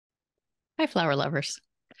Hi, flower lovers.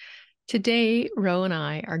 Today, Ro and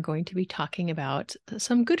I are going to be talking about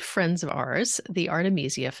some good friends of ours, the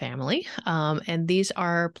Artemisia family. And these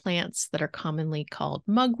are plants that are commonly called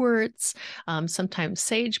mugworts, sometimes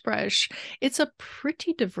sagebrush. It's a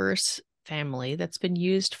pretty diverse family that's been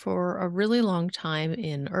used for a really long time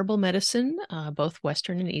in herbal medicine, both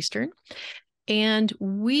Western and Eastern. And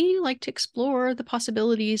we like to explore the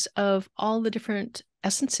possibilities of all the different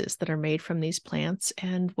essences that are made from these plants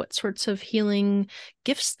and what sorts of healing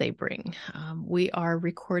gifts they bring. We are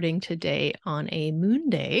recording today on a moon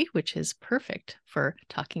day, which is perfect for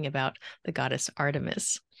talking about the goddess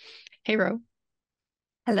Artemis. Hey, Ro.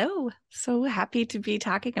 Hello. So happy to be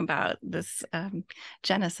talking about this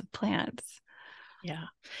genus of plants. Yeah,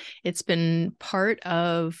 it's been part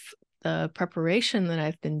of the preparation that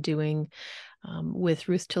I've been doing with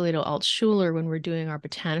Ruth Toledo Altschuler when we're doing our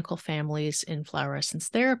botanical families in flower essence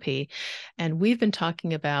therapy. And we've been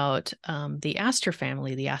talking about the Aster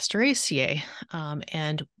family, the Asteraceae,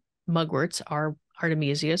 and mugworts are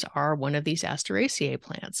Artemisias are one of these Asteraceae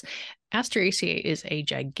plants. Asteraceae is a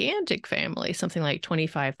gigantic family, something like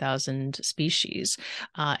 25,000 species,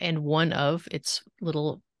 and one of its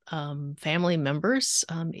little family members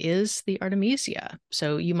is the Artemisia.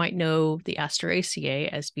 So you might know the Asteraceae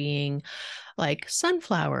as being like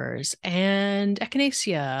sunflowers and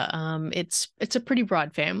echinacea. It's a pretty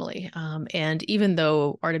broad family, and even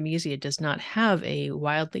though Artemisia does not have a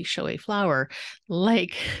wildly showy flower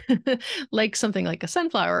like like something like a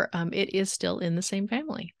sunflower, it is still in the same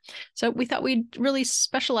family. So we thought we'd really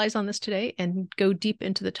specialize on this today and go deep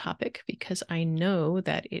into the topic because I know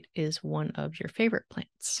that it is one of your favorite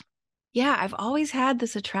plants. Yeah, I've always had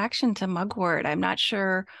this attraction to mugwort. I'm not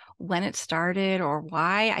sure when it started or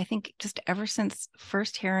why. I think just ever since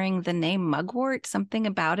first hearing the name mugwort, something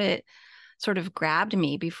about it sort of grabbed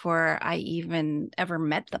me before I even ever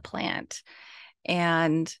met the plant.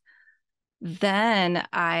 And then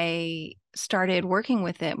I started working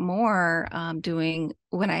with it more, doing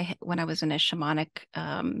when I was in a shamanic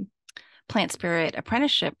plant spirit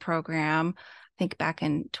apprenticeship program, I think back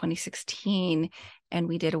in 2016, and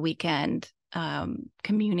we did a weekend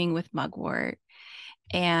communing with mugwort.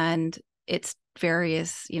 And it's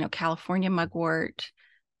various, California mugwort,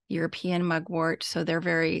 European mugwort. So they're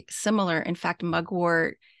very similar. In fact,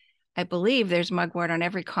 mugwort, I believe there's mugwort on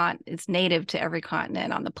every continent. It's native to every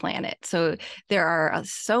continent on the planet. So there are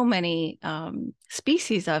so many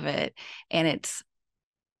species of it, and it's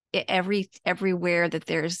everywhere that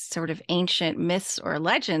there's sort of ancient myths or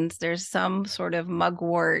legends, there's some sort of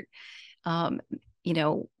mugwort, um,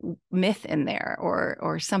 myth in there,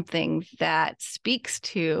 or something that speaks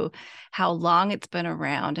to how long it's been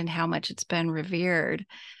around and how much it's been revered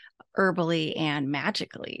herbally and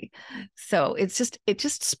magically. So it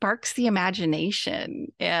just sparks the imagination,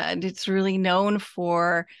 and it's really known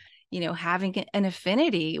for, having an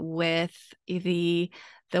affinity with the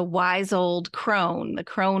wise old crone, the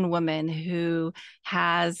crone woman who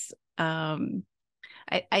has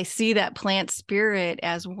I see that plant spirit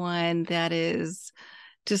as one that is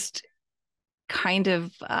just kind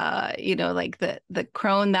of like the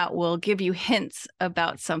crone that will give you hints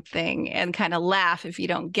about something and kind of laugh if you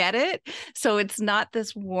don't get it. So it's not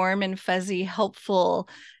this warm and fuzzy helpful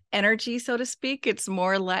energy, so to speak. It's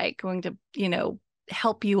more like going to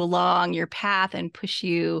help you along your path and push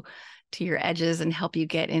you to your edges and help you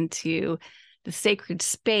get into the sacred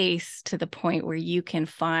space to the point where you can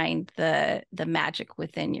find the magic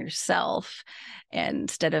within yourself,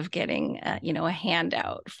 instead of getting a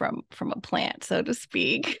handout from a plant, so to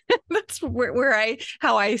speak. That's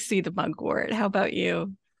how I see the mugwort. How about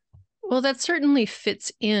you? Well, that certainly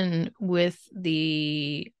fits in with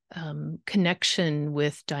the connection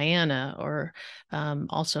with Diana, or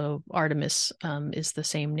also Artemis is the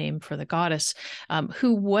same name for the goddess,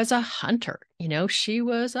 who was a hunter. She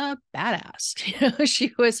was a badass.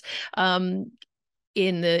 She was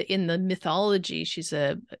in the mythology. She's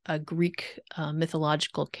a Greek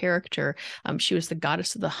mythological character. She was the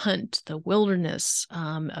goddess of the hunt, the wilderness,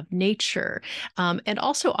 of nature, and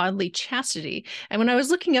also oddly chastity. And when I was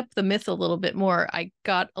looking up the myth a little bit more, I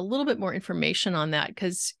got a little bit more information on that,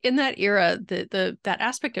 because in that era, that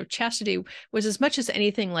aspect of chastity was as much as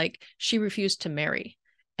anything like she refused to marry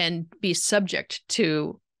and be subject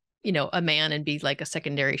to a man and be like a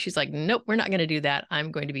secondary. She's like, nope, we're not going to do that.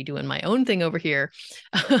 I'm going to be doing my own thing over here.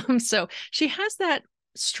 So she has that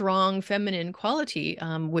strong feminine quality,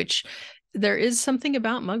 which there is something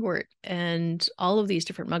about mugwort and all of these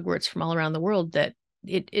different mugworts from all around the world that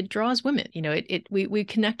it draws women. We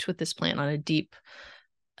connect with this plant on a deep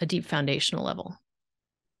foundational level.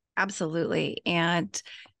 Absolutely. And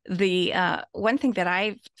The one thing that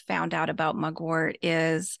I've found out about mugwort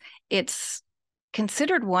is it's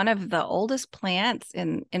considered one of the oldest plants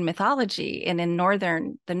in mythology and in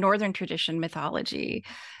the northern tradition mythology.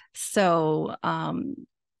 So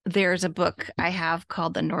there's a book I have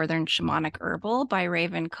called The Northern Shamanic Herbal by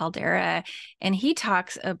Raven Caldera, and he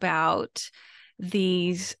talks about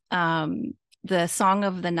these the Song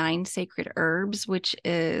of the Nine Sacred Herbs, which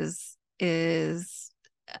is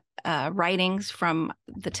writings from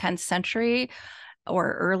the 10th century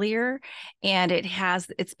or earlier, and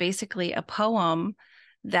it's basically a poem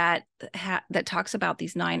that talks about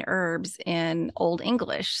these 9 herbs in Old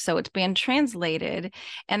English. So it's been translated,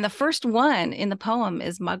 and the first one in the poem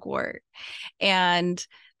is mugwort. And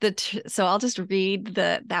so I'll just read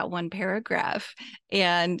that one paragraph,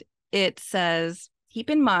 and it says,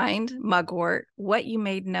 "Keep in mind, mugwort, what you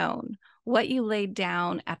made known, what you laid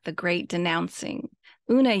down at the great denouncing.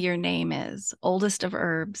 Una your name is, oldest of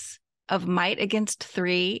herbs, of might against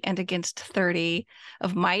 3 and against 30,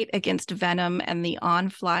 of might against venom and the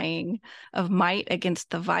on-flying, of might against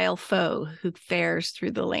the vile foe who fares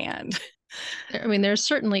through the land." I mean, there's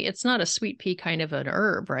certainly, it's not a sweet pea kind of an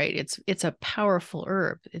herb, right? It's a powerful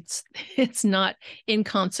herb. It's not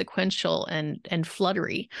inconsequential and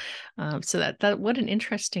fluttery. So that what an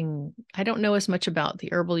interesting. I don't know as much about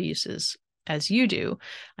the herbal uses as you do.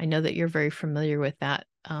 I know that you're very familiar with that,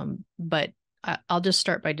 but I'll just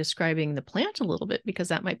start by describing the plant a little bit, because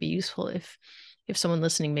that might be useful if someone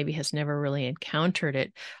listening maybe has never really encountered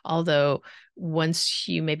it. Although once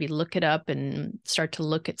you maybe look it up and start to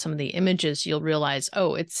look at some of the images, you'll realize,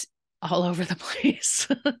 oh, it's all over the place,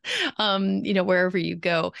 wherever you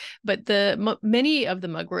go. But many of the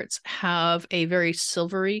mugworts have a very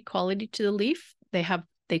silvery quality to the leaf.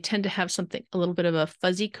 They tend to have a little bit of a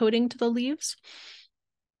fuzzy coating to the leaves.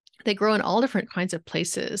 They grow in all different kinds of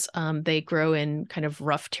places. They grow in kind of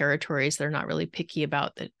rough territories. They're not really picky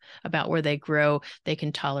about where they grow. They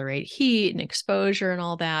can tolerate heat and exposure and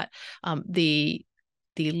all that. The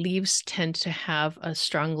leaves tend to have a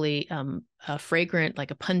strongly fragrant,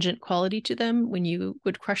 like a pungent quality to them when you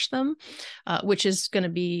would crush them, which is going to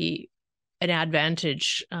be an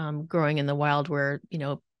advantage growing in the wild, where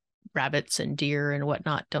rabbits and deer and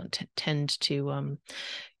whatnot don't tend to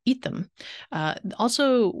eat them.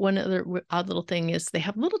 Also, one other odd little thing is they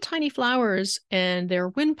have little tiny flowers, and they're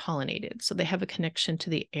wind pollinated. So they have a connection to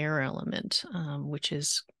the air element, which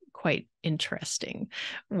is quite interesting.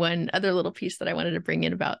 One other little piece that I wanted to bring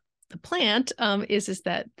in about the plant is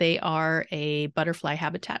that they are a butterfly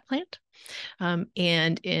habitat plant.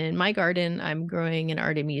 And in my garden, I'm growing an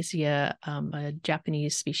Artemisia, a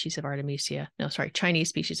Japanese species of Artemisia. No, sorry, Chinese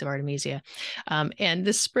species of Artemisia. And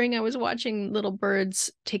this spring, I was watching little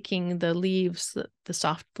birds taking the leaves, the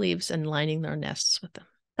soft leaves, and lining their nests with them.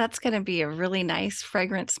 That's going to be a really nice,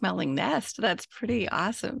 fragrant smelling nest. That's pretty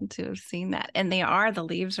awesome to have seen that. And the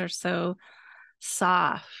leaves are so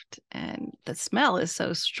soft and the smell is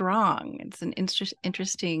so strong. It's an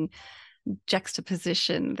interesting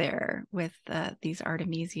juxtaposition there with these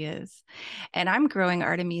Artemisias. And I'm growing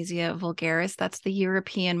Artemisia vulgaris. That's the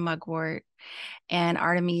European mugwort, and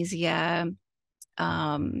Artemisia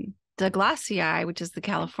douglasii, which is the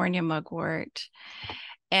California mugwort,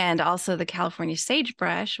 and also the California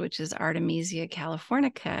sagebrush, which is Artemisia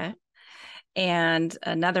californica, and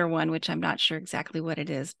another one, which I'm not sure exactly what it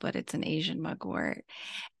is, but it's an Asian mugwort.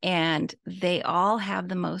 And they all have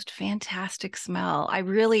the most fantastic smell.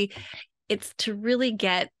 It's to really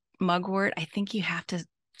get mugwort, I think you have to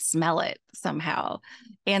smell it somehow.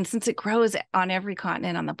 And since it grows on every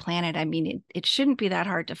continent on the planet, I mean, it shouldn't be that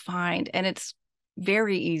hard to find, and it's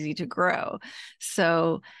very easy to grow.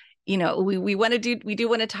 So we do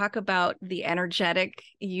want to talk about the energetic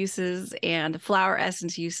uses and flower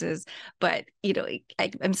essence uses, but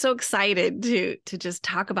I'm so excited to just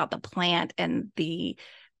talk about the plant and the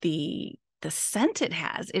scent it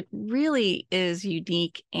has. It really is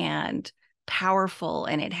unique and powerful,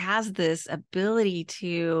 and it has this ability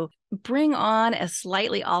to bring on a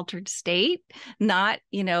slightly altered state, not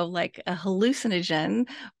like a hallucinogen,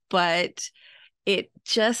 but it's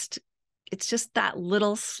just that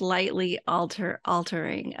little slightly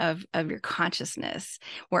altering of your consciousness,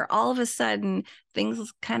 where all of a sudden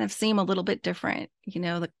things kind of seem a little bit different.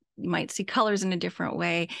 You might see colors in a different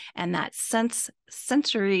way, and that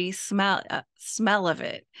sensory smell of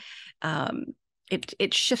it,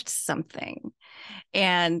 it shifts something.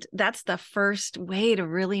 And that's the first way to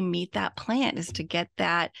really meet that plant, is to get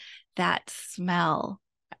that smell.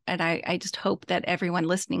 And I just hope that everyone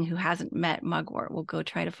listening who hasn't met mugwort will go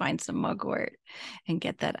try to find some mugwort and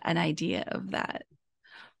get an idea of that.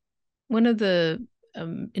 One of the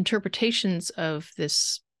interpretations of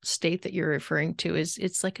this state that you're referring to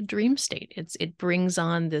it's like a dream state. It brings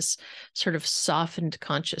on this sort of softened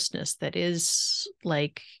consciousness that is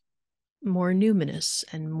like more numinous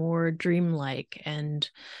and more dreamlike and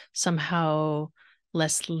somehow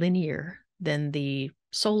less linear than the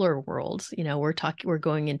solar world. We're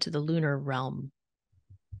going into the lunar realm.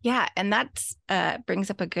 Yeah, and that's brings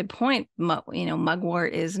up a good point.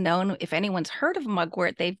 Mugwort is known. If anyone's heard of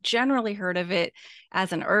mugwort, they've generally heard of it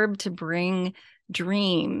as an herb to bring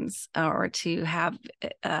dreams, or to have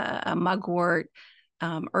a mugwort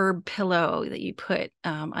herb pillow that you put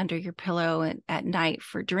under your pillow at night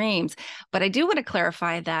for dreams. But I do want to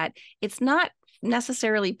clarify that it's not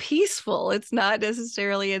necessarily peaceful. It's not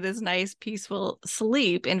necessarily this nice, peaceful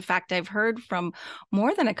sleep. In fact, I've heard from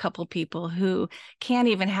more than a couple people who can't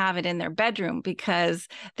even have it in their bedroom because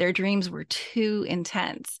their dreams were too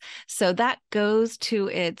intense. So that goes to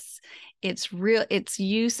its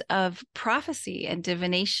use of prophecy and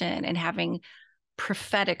divination and having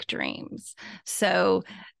prophetic dreams. So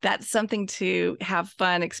that's something to have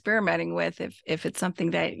fun experimenting with if it's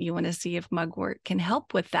something that you want to see if mugwort can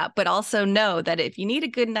help with that. But also know that if you need a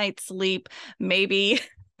good night's sleep, maybe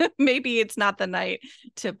it's not the night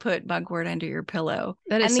to put mugwort under your pillow.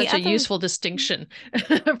 That is such a useful distinction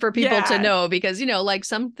for people to know, because like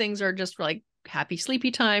some things are just like happy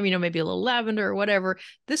sleepy time, maybe a little lavender or whatever.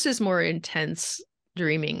 This is more intense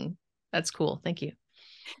dreaming. That's cool. Thank you.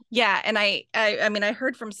 Yeah. And I mean, I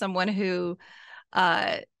heard from someone who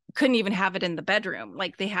couldn't even have it in the bedroom.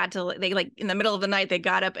 Like they like in the middle of the night, they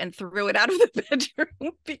got up and threw it out of the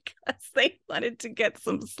bedroom because they wanted to get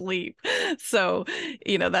some sleep. So,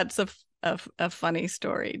 that's a funny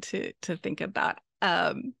story to think about.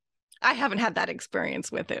 I haven't had that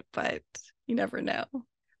experience with it, but you never know.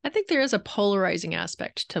 I think there is a polarizing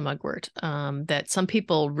aspect to mugwort, that some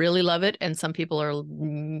people really love it and some people are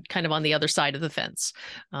kind of on the other side of the fence.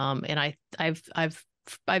 And I've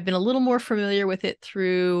been a little more familiar with it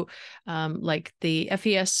through like the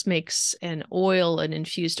FES makes an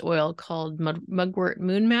infused oil called Mugwort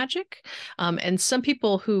Moon Magic. And some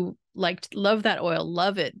people who love that oil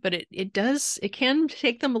love it, but it can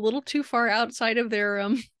take them a little too far outside of their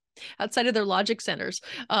logic centers.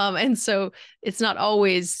 And so it's not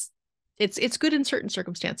always, it's good in certain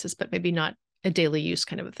circumstances, but maybe not a daily use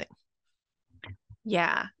kind of a thing.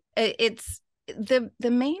 Yeah. It's the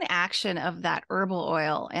main action of that herbal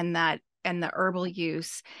oil and the herbal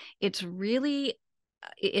use. It's really,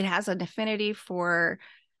 it has an affinity for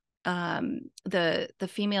the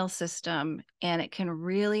female system, and it can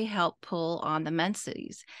really help pull on the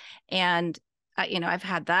menses. And I've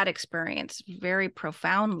had that experience very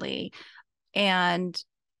profoundly. But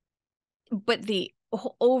the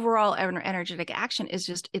overall energetic action is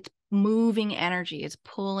just, it's moving energy, it's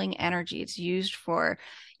pulling energy. It's used for,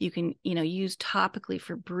 you can, use topically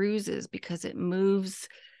for bruises because it moves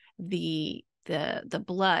the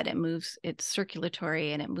blood, it moves, it's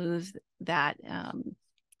circulatory, and it moves that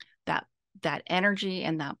energy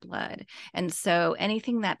and that blood. And so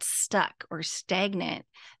anything that's stuck or stagnant,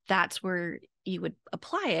 that's where you would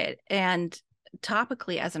apply it, and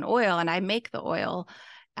topically as an oil. And I make the oil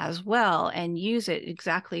as well and use it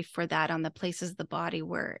exactly for that, on the places of the body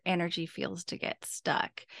where energy feels to get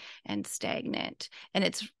stuck and stagnant. And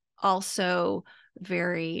it's also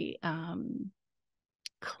very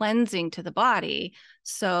cleansing to the body.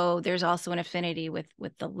 So there's also an affinity with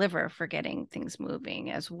the liver for getting things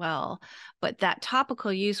moving as well. But that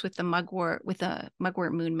topical use with the Mugwort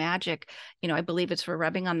Moon Magic, I believe it's for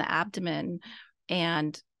rubbing on the abdomen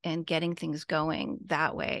and getting things going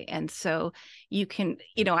that way. And so you can,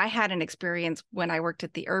 I had an experience when I worked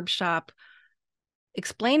at the herb shop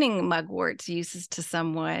explaining mugwort's uses to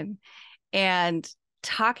someone and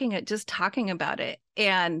talking about it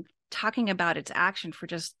and talking about its action for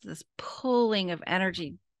just this pulling of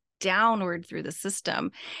energy downward through the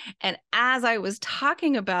system. And as I was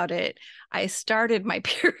talking about it, I started my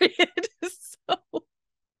period. So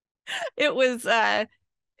it was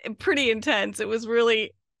pretty intense. It was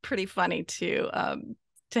really pretty funny to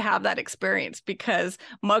have that experience, because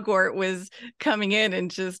mugwort was coming in and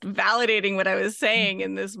just validating what I was saying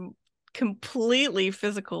in this completely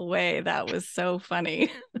physical way. That was so funny.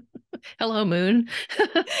 Hello, Moon.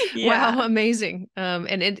 Yeah. Wow, amazing.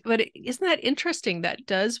 But isn't that interesting? That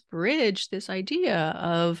does bridge this idea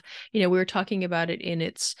of, we were talking about it in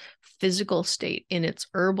its physical state, in its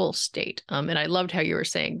herbal state. And I loved how you were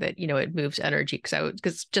saying that, it moves energy,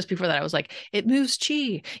 because just before that I was like, it moves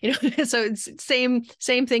chi, so it's same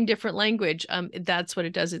thing, different language. That's what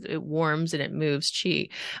it does. It warms and it moves chi.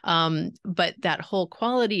 But that whole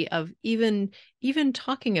quality of even even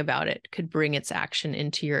talking about it could bring its action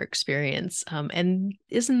into your experience. And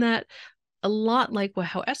isn't that a lot like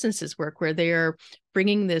how essences work, where they are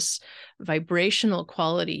bringing this vibrational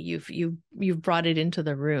quality? You've brought it into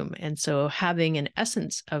the room, and so having an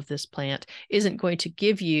essence of this plant isn't going to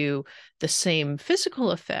give you the same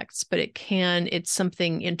physical effects, but it's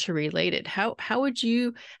something interrelated. How do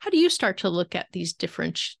you start to look at these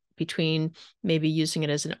different between maybe using it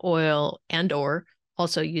as an oil and or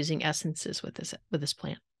also using essences with this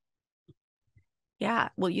plant? Yeah,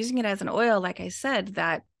 well, using it as an oil, like I said,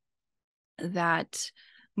 that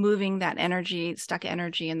moving that energy, stuck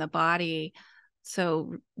energy in the body,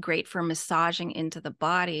 so great for massaging into the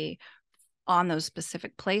body on those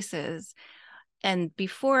specific places. And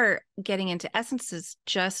before getting into essences,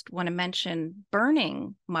 just want to mention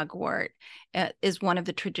burning mugwort is one of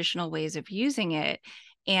the traditional ways of using it.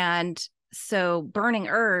 And so burning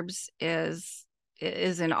herbs is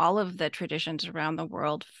in all of the traditions around the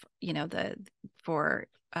world, for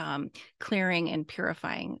clearing and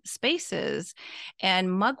purifying spaces. And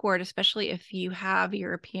mugwort, especially if you have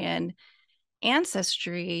European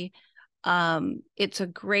ancestry, it's a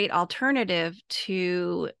great alternative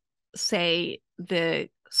to, say, the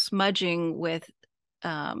smudging with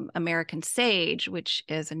American sage, which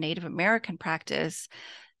is a Native American practice.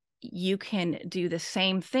 You can do the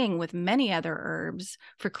same thing with many other herbs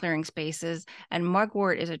for clearing spaces, and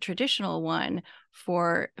mugwort is a traditional one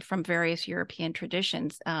from various European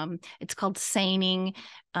traditions. It's called seining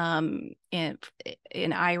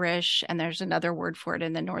in Irish, and there's another word for it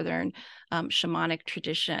in the northern shamanic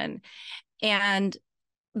tradition. And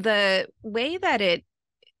the way that it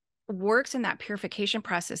works in that purification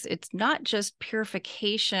process, it's not just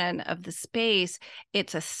purification of the space,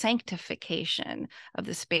 it's a sanctification of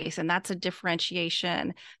the space. And that's a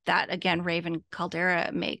differentiation that, again, Raven Caldera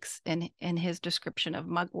makes in his description of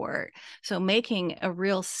mugwort. So making a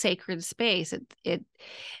real sacred space,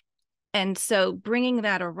 and so bringing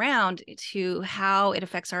that around to how it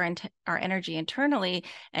affects our energy internally,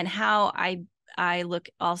 and how I look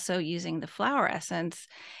also using the flower essence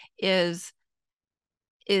is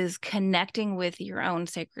connecting with your own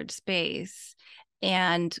sacred space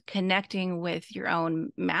and connecting with your own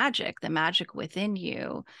magic, the magic within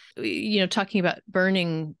you. Talking about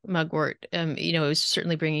burning mugwort, it was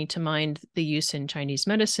certainly bringing to mind the use in Chinese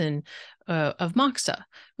medicine of moxa,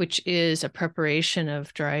 which is a preparation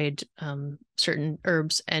of dried certain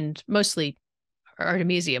herbs, and mostly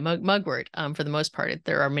Artemisia, mugwort. For the most part,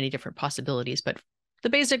 there are many different possibilities, but the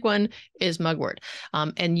basic one is mugwort.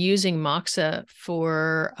 And using moxa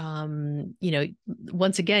for,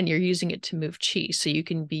 once again, you're using it to move chi. So you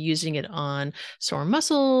can be using it on sore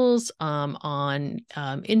muscles, on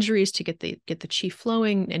injuries to get the chi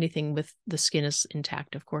flowing, anything with the skin is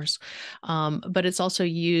intact, of course. But it's also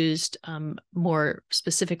used more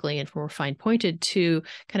specifically and more fine pointed to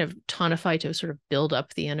kind of tonify, to sort of build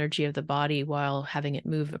up the energy of the body while having it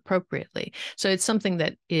move appropriately. So it's something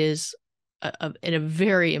that is in a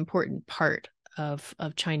very important part of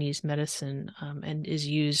Chinese medicine, and is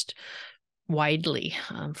used widely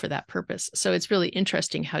for that purpose. So it's really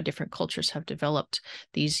interesting how different cultures have developed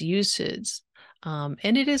these uses.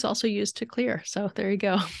 And it is also used to clear. So there you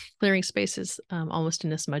go, clearing spaces almost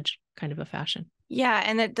in a smudge kind of a fashion. Yeah,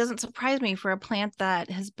 and it doesn't surprise me for a plant that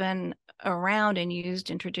has been around and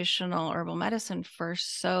used in traditional herbal medicine for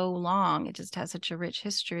so long. It just has such a rich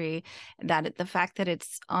history, that the fact that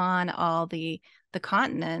it's on all the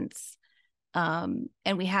continents, and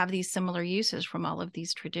we have these similar uses from all of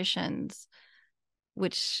these traditions,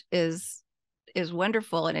 which is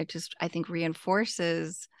wonderful. And it just, I think,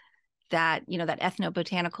 reinforces that, that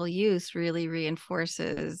ethnobotanical use really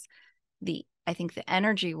reinforces the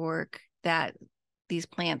energy work that these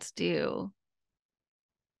plants do.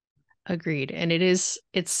 Agreed. And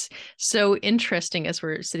it's so interesting as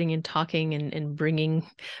we're sitting and talking and bringing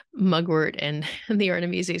mugwort and the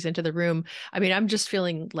Artemisias into the room. I mean, I'm just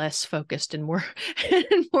feeling less focused and more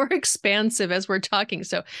and more expansive as we're talking.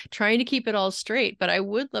 So trying to keep it all straight, but I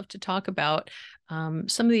would love to talk about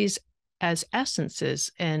some of these as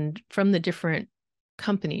essences and from the different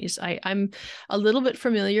companies. I'm a little bit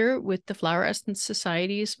familiar with the Flower Essence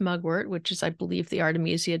Society's mugwort, which is, I believe, the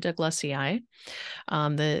Artemisia douglasii.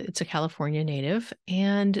 It's a California native,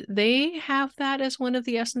 and they have that as one of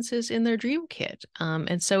the essences in their dream kit.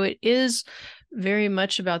 And so it is very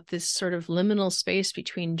much about this sort of liminal space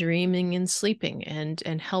between dreaming and sleeping, and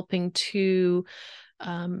helping to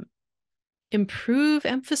improve,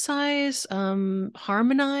 emphasize,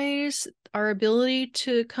 harmonize our ability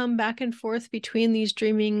to come back and forth between these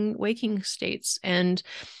dreaming waking states. And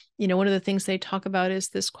one of the things they talk about is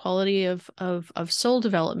this quality of soul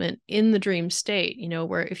development in the dream state,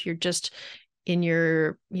 where if you're just in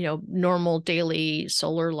your, normal daily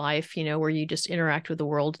solar life, where you just interact with the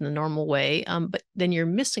world in the normal way. But then you're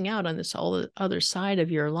missing out on this all the other side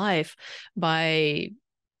of your life by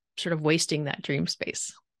sort of wasting that dream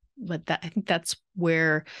space. But I think that's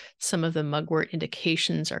where some of the mugwort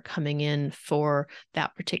indications are coming in for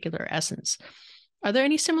that particular essence. Are there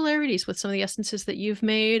any similarities with some of the essences that you've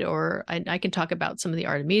made? Or I can talk about some of the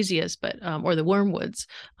Artemisias, but or the Wormwoods.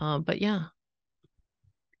 But yeah.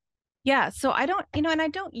 Yeah, so I don't, and I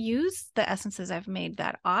don't use the essences I've made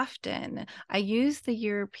that often. I use the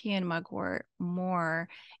European mugwort more,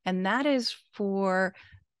 and that is for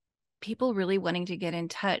people really wanting to get in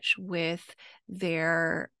touch with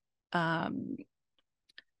their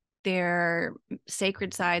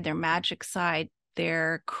sacred side, their magic side,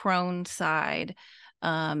 their crone side,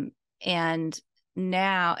 and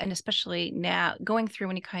now, and especially now, going through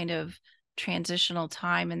any kind of transitional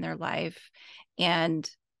time in their life and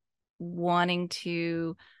wanting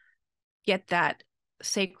to get that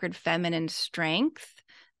sacred feminine strength,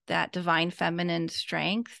 that divine feminine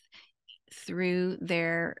strength through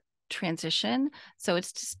their transition. So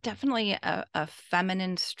it's just definitely a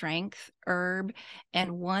feminine strength herb,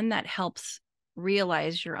 and one that helps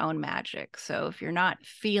realize your own magic. So if you're not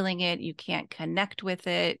feeling it, you can't connect with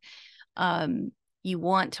it, you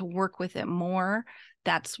want to work with it more,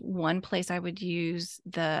 that's one place I would use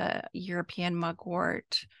the European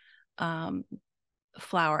mugwort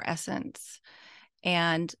flower essence.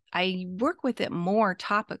 And I work with it more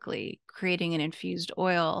topically, creating an infused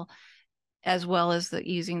oil, as well as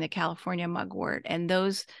using the California mugwort. And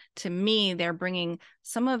those, to me, they're bringing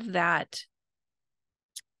some of that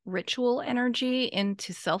ritual energy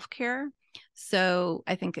into self-care. So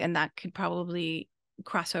I think, and that could probably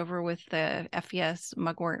cross over with the FES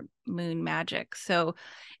mugwort moon magic. So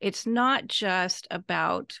it's not just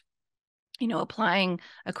about applying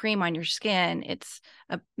a cream on your skin. It's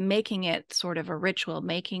making it sort of a ritual,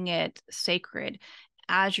 making it sacred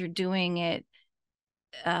as you're doing it,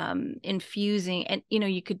 infusing. And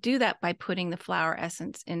you could do that by putting the flower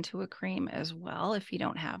essence into a cream as well if you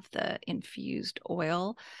don't have the infused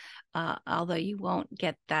oil, although you won't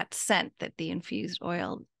get that scent that the infused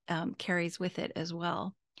oil carries with it as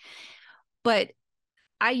well. But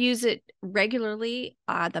I use it regularly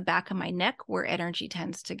on the back of my neck where energy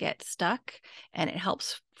tends to get stuck, and it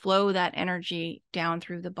helps flow that energy down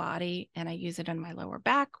through the body. And I use it on my lower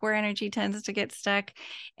back where energy tends to get stuck,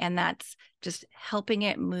 and that's just helping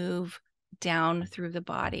it move down through the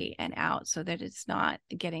body and out so that it's not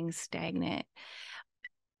getting stagnant.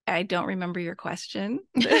 I don't remember your question.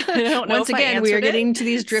 I don't know. Once again, we are getting to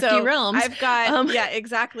these drifty realms. I've got, yeah,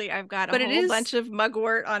 exactly. I've got a whole bunch of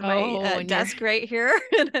mugwort on my desk right here,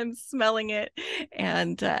 and I'm smelling it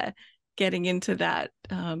and getting into that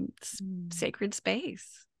sacred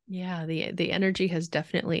space. Yeah, the energy has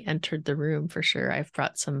definitely entered the room for sure. I've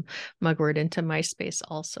brought some mugwort into my space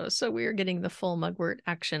also. So we're getting the full mugwort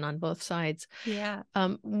action on both sides. Yeah.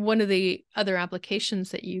 One of the other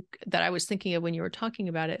applications that I was thinking of when you were talking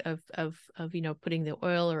about it, of putting the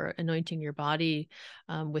oil or anointing your body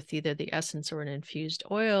with either the essence or an infused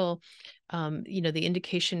oil, the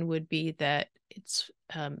indication would be that it's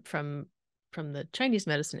from the Chinese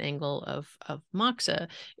medicine angle of moxa,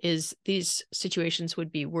 is these situations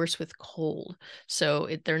would be worse with cold. So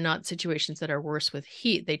they're not situations that are worse with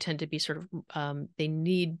heat. They tend to be sort of, they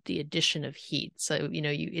need the addition of heat. So,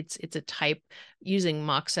 it's a type, using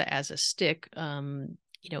moxa as a stick,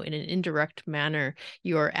 in an indirect manner,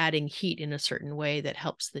 you're adding heat in a certain way that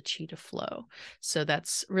helps the chi to flow. So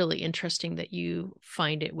that's really interesting that you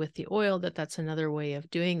find it with the oil, that's another way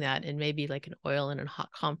of doing that. And maybe like an oil and a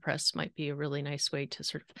hot compress might be a really nice way to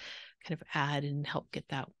sort of kind of add and help get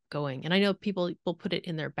that going. And I know people will put it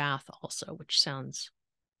in their bath also, which sounds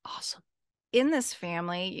awesome. In this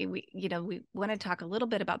family, we want to talk a little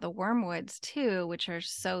bit about the wormwoods too, which are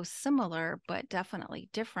so similar, but definitely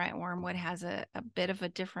different. Wormwood has a bit of a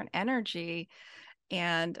different energy.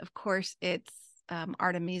 And of course, it's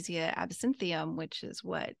Artemisia absinthium, which is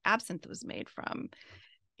what absinthe was made from.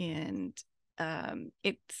 And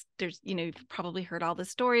you've probably heard all the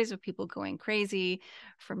stories of people going crazy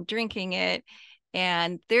from drinking it.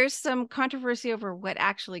 And there's some controversy over what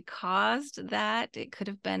actually caused that. It could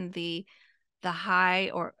have been the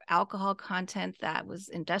high or alcohol content that was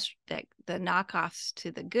the knockoffs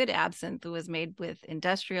to the good absinthe was made with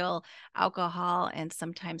industrial alcohol and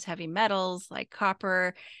sometimes heavy metals like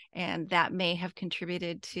copper. And that may have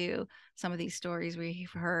contributed to some of these stories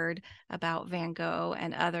we've heard about Van Gogh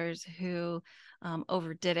and others who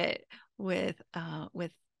overdid it with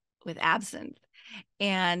with absinthe.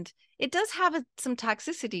 And it does have some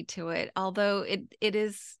toxicity to it, although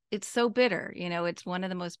it's so bitter. It's one of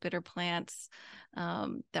the most bitter plants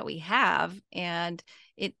that we have, and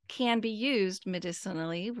it can be used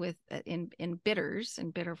medicinally with in bitters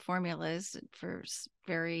and bitter formulas for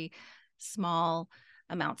very small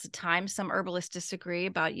amounts of time. Some herbalists disagree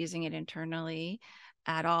about using it internally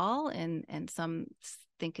at all, and some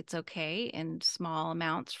think it's okay in small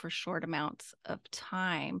amounts for short amounts of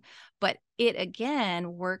time. But it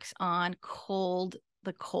again works on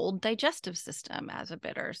the cold digestive system as a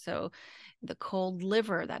bitter. So the cold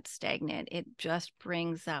liver that's stagnant, it just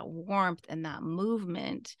brings that warmth and that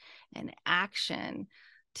movement and action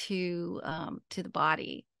to the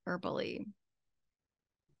body herbally.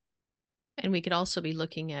 And we could also be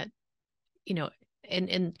looking at,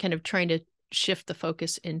 and kind of trying to shift the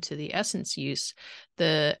focus into the essence use.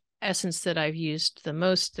 The essence that I've used the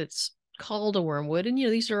most that's called a wormwood, and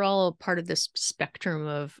these are all part of this spectrum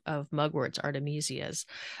of mugworts, Artemisias.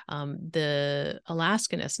 The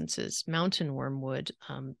Alaskan essences, mountain wormwood.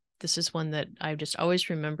 This is one that I just always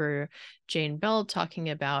remember Jane Bell talking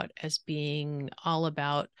about as being all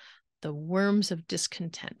about the worms of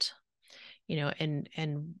discontent.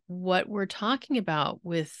 And what we're talking about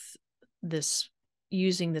with this,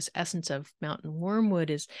 using this essence of mountain wormwood,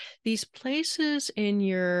 is these places in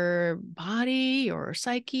your body or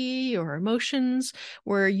psyche or emotions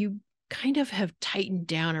where you kind of have tightened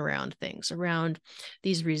down around things, around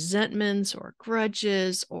these resentments or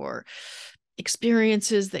grudges or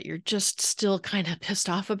experiences that you're just still kind of pissed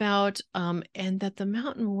off about, and that the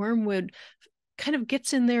mountain wormwood kind of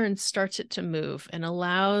gets in there and starts it to move and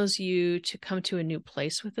allows you to come to a new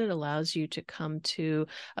place with it, allows you to come to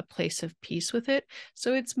a place of peace with it.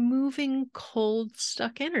 So it's moving cold,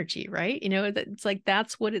 stuck energy, right? It's like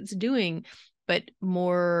that's what it's doing, but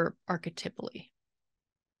more archetypally.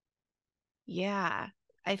 Yeah.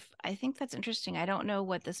 I think that's interesting. I don't know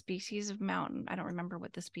what the species of mountain, I don't remember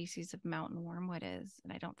what the species of mountain wormwood is,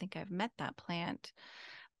 and I don't think I've met that plant.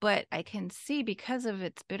 But I can see, because of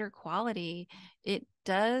its bitter quality, it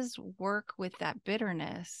does work with that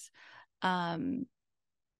bitterness, but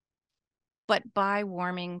by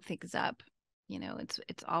warming things up.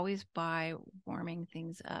 It's always by warming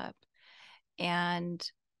things up. And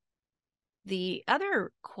the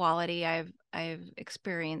other quality I've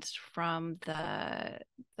experienced from the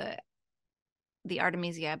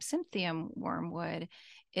Artemisia absinthium wormwood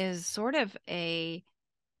is sort of a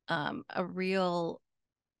real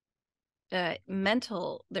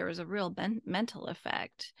mental, there was a real mental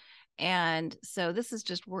effect. And so this is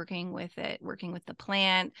just working with the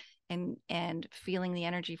plant and feeling the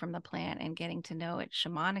energy from the plant and getting to know it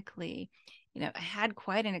shamanically. I had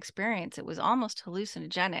quite an experience. It was almost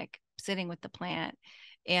hallucinogenic, sitting with the plant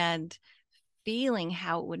and feeling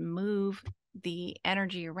how it would move the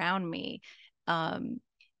energy around me,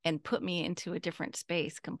 and put me into a different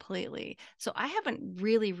space completely. So I haven't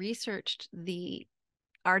really researched the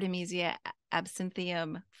Artemisia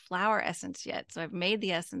absinthium flower essence yet. So I've made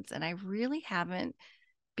the essence and I really haven't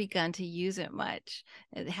begun to use it much.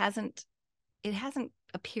 It hasn't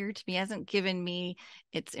appeared to me, hasn't given me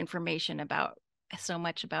its information about so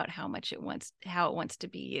much about how it wants to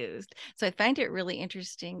be used. So I find it really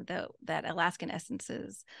interesting, though, that Alaskan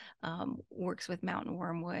Essences works with mountain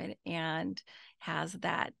wormwood and has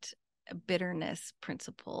that bitterness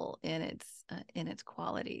principle in its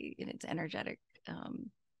quality, in its energetic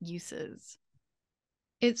uses.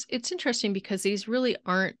 It's interesting because these really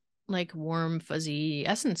aren't like warm, fuzzy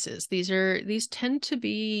essences. These tend to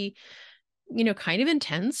be, kind of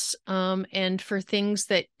intense, and for things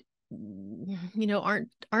that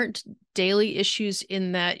aren't daily issues,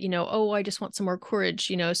 in that, oh, I just want some more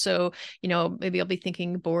courage, so maybe I'll be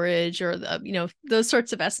thinking borage or those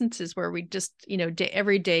sorts of essences where we just,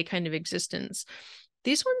 everyday kind of existence.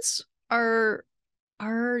 These ones are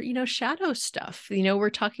shadow stuff. We're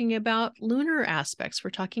talking about lunar aspects. We're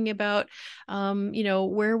talking about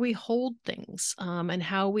where we hold things, and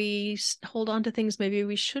how we hold on to things maybe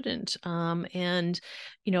we shouldn't, and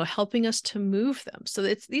helping us to move them. So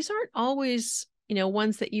these aren't always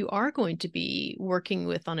ones that you are going to be working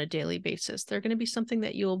with on a daily basis. They're going to be something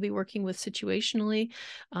that you'll be working with situationally,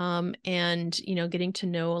 and getting to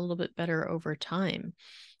know a little bit better over time.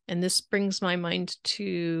 And this brings my mind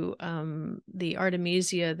to the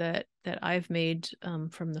Artemisia that I've made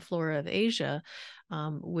from the flora of Asia,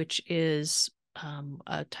 which is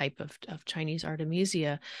a type of Chinese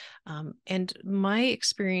Artemisia. And my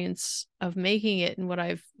experience of making it and what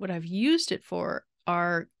I've used it for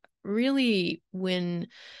are really when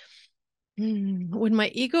When my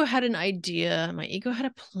ego had an idea, my ego had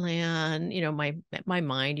a plan, my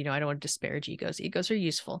mind, I don't want to disparage egos. Egos are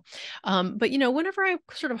useful. But whenever I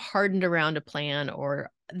sort of hardened around a plan, or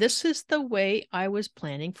this is the way I was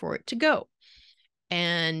planning for it to go.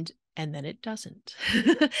 And then it doesn't,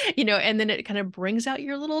 and then it kind of brings out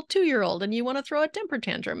your little 2-year-old, and you want to throw a temper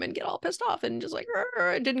tantrum and get all pissed off and just like,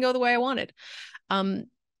 it didn't go the way I wanted.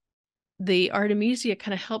 The Artemisia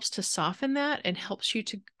kind of helps to soften that and helps you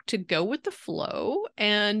to go with the flow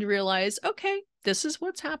and realize, okay, this is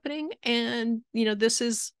what's happening. And, this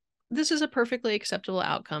is a perfectly acceptable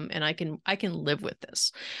outcome, and I can live with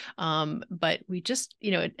this. But we just,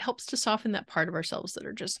 it helps to soften that part of ourselves that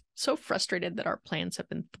are just so frustrated that our plans have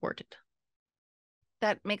been thwarted.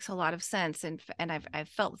 That makes a lot of sense. And I've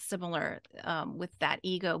felt similar with that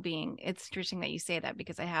ego being, it's interesting that you say that,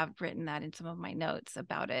 because I have written that in some of my notes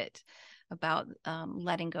about it, about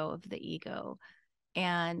letting go of the ego.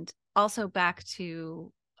 And also back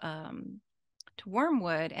to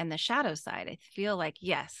Wormwood and the shadow side, I feel like,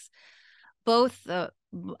 yes, both the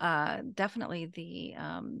definitely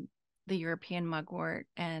the European mugwort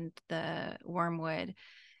and the wormwood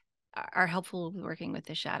are helpful with working with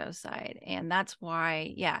the shadow side. And that's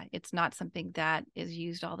why, yeah, it's not something that is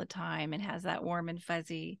used all the time and has that warm and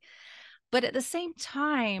fuzzy. But at the same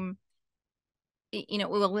time,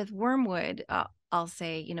 with wormwood, I'll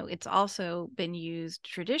say, it's also been used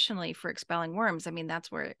traditionally for expelling worms. I mean,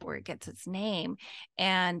 that's where it gets its name.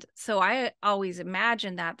 And so I always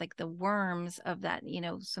imagine that, like, the worms of that,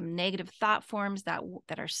 some negative thought forms that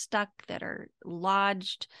are stuck, that are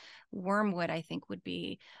lodged, wormwood, I think, would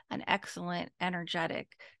be an excellent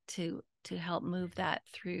energetic to help move that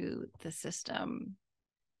through the system.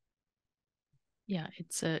 Yeah,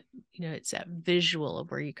 it's that visual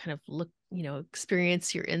of where you kind of look,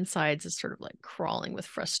 experience your insides as sort of like crawling with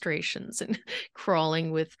frustrations and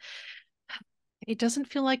crawling with, it doesn't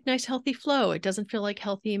feel like nice, healthy flow. It doesn't feel like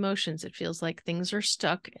healthy emotions. It feels like things are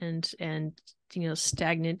stuck and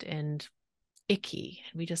stagnant and icky.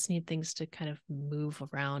 And we just need things to kind of move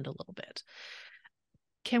around a little bit.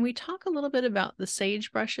 Can we talk a little bit about the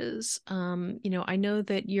sagebrushes? I know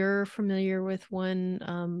that you're familiar with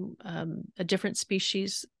one, a different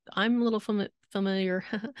species. I'm a little familiar.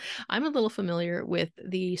 I'm a little familiar with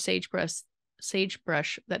the sagebrush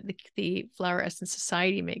that the Flower Essence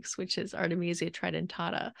Society makes, which is Artemisia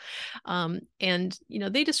tridentata. And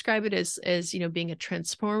they describe it as being a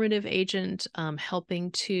transformative agent,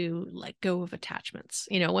 helping to let go of attachments.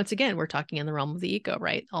 Once again, we're talking in the realm of the ego,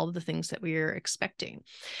 right? All of the things that we are expecting.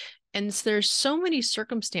 And so there's so many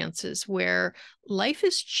circumstances where life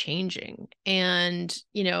is changing, and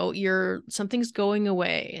something's going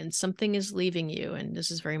away and something is leaving you, and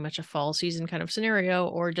this is very much a fall season kind of scenario,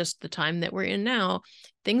 or just the time that we're in now.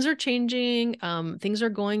 Things are changing, things are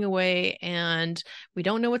going away, and we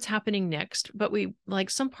don't know what's happening next, but we, like,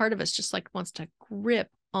 some part of us just like wants to grip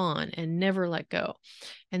on and never let go.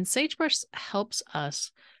 And sagebrush helps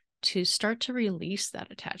us to start to release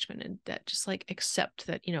that attachment, and that just like accept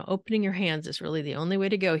that, opening your hands is really the only way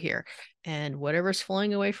to go here. And whatever's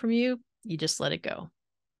flowing away from you, you just let it go.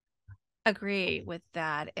 Agree with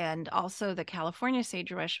that. And also the California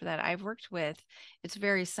sagebrush that I've worked with, it's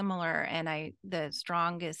very similar. And the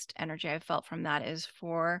strongest energy I felt from that is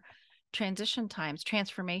for transition times,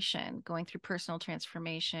 transformation, going through personal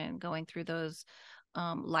transformation, going through those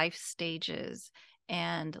life stages,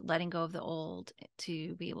 and letting go of the old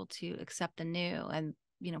to be able to accept the new. And,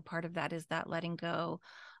 part of that is that letting go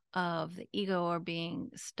of the ego, or being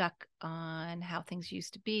stuck on how things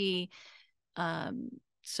used to be.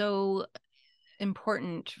 So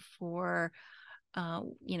important for,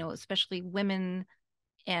 especially women,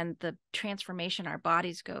 and the transformation our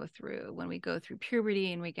bodies go through when we go through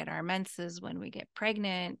puberty and we get our menses, when we get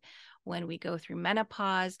pregnant, when we go through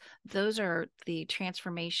menopause. Those are the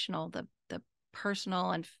transformational, the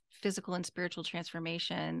personal and physical and spiritual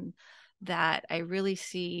transformation that I really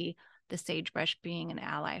see the sagebrush being an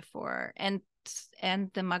ally for, and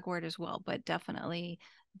the mugwort as well, but definitely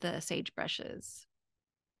the sagebrushes.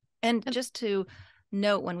 And just to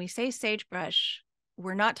note, when we say sagebrush,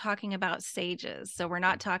 we're not talking about sages. So we're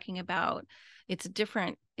not talking about, it's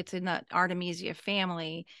different. It's in the Artemisia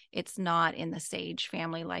family. It's not in the sage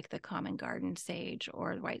family, like the common garden sage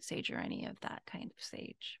or white sage or any of that kind of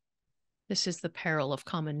sage. This is the peril of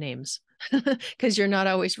common names, because you're not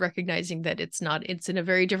always recognizing that it's in a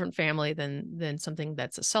very different family than something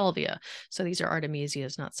that's a salvia. So these are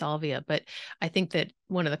Artemisias, not salvia. But I think that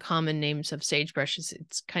one of the common names of sagebrush is,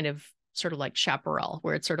 it's kind of sort of like chaparral,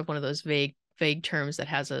 where it's sort of one of those vague terms that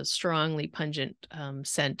has a strongly pungent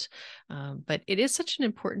scent. But it is such an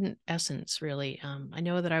important essence, really. I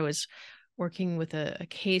know that I was working with a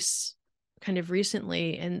case kind of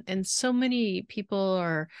recently, and so many people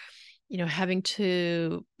are, having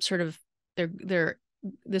to sort of they're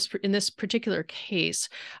this in this particular case,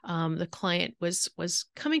 the client was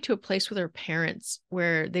coming to a place with her parents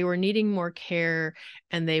where they were needing more care,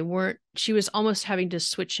 and she was almost having to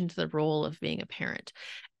switch into the role of being a parent,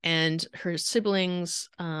 and her siblings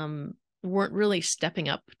weren't really stepping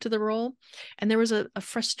up to the role, and there was a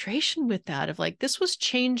frustration with that, of like, this was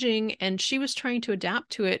changing and she was trying to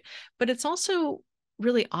adapt to it, but it's also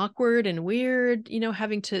really awkward and weird,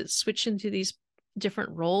 having to switch into these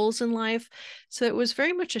different roles in life. So it was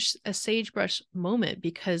very much a Sagebrush moment,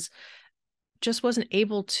 because just wasn't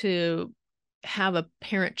able to have a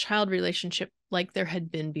parent-child relationship like there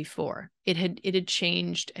had been before. It had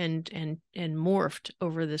changed and morphed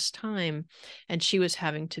over this time, and she was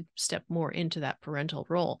having to step more into that parental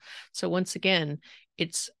role. So once again,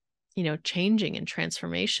 it's changing and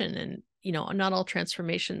transformation, and not all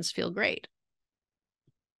transformations feel great.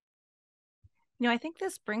 I think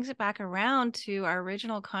this brings it back around to our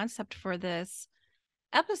original concept for this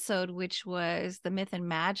episode, which was the myth and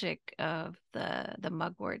magic of the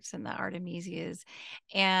Mugworts and the Artemisias.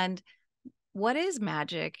 And what is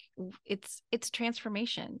magic? It's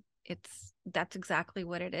transformation. That's exactly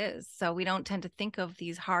what it is. So we don't tend to think of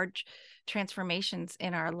these hard transformations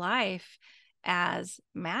in our life as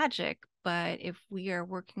magic, but if we are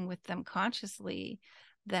working with them consciously,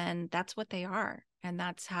 then that's what they are, and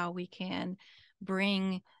that's how we can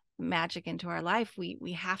bring magic into our life.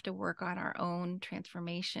 We have to work on our own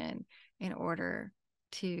transformation in order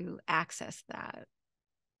to access that.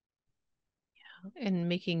 And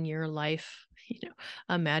making your life,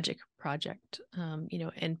 a magic project,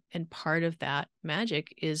 and part of that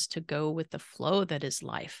magic is to go with the flow that is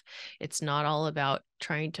life. It's not all about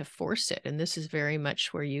trying to force it. And this is very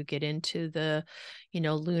much where you get into the,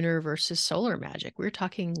 lunar versus solar magic. We're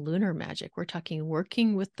talking lunar magic. We're talking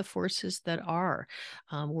working with the forces that are,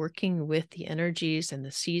 working with the energies and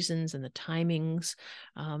the seasons and the timings,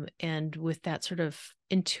 and with that sort of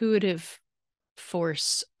intuitive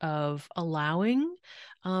force of allowing,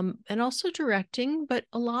 and also directing, but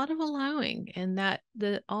a lot of allowing, and that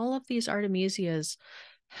all of these Artemisias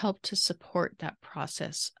help to support that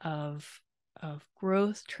process of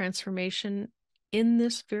growth, transformation in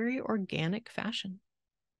this very organic fashion.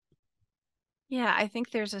 Yeah, I think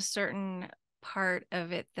there's a certain part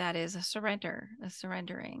of it that is a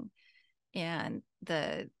surrendering, and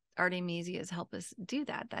the Artemisias help us do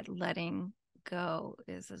that. That letting go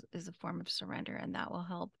is a form of surrender, and that will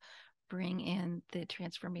help bring in the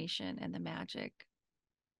transformation and the magic.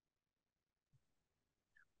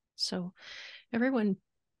 So everyone,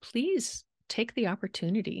 please take the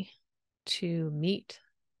opportunity to meet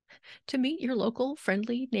your local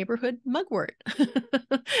friendly neighborhood mugwort.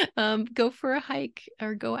 Go for a hike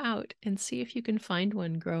or go out and see if you can find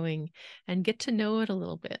one growing and get to know it a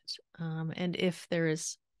little bit. And if there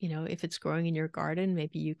is, if it's growing in your garden,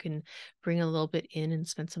 maybe you can bring a little bit in and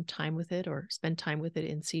spend some time with it, or spend time with it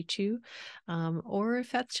in situ. Or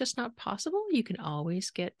if that's just not possible, you can always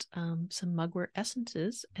get some mugwort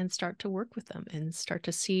essences and start to work with them and start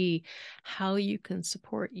to see how you can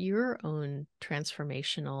support your own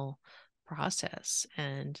transformational process,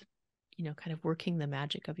 and kind of working the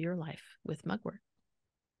magic of your life with mugwort.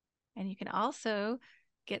 And you can also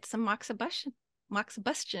get some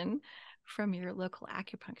moxibustion from your local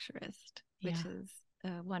acupuncturist, which is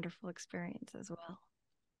a wonderful experience as well.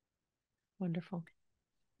 Wonderful.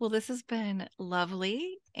 Well, this has been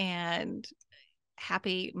lovely, and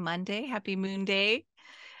happy Monday, happy Moon Day.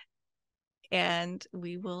 And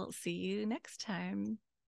we will see you next time.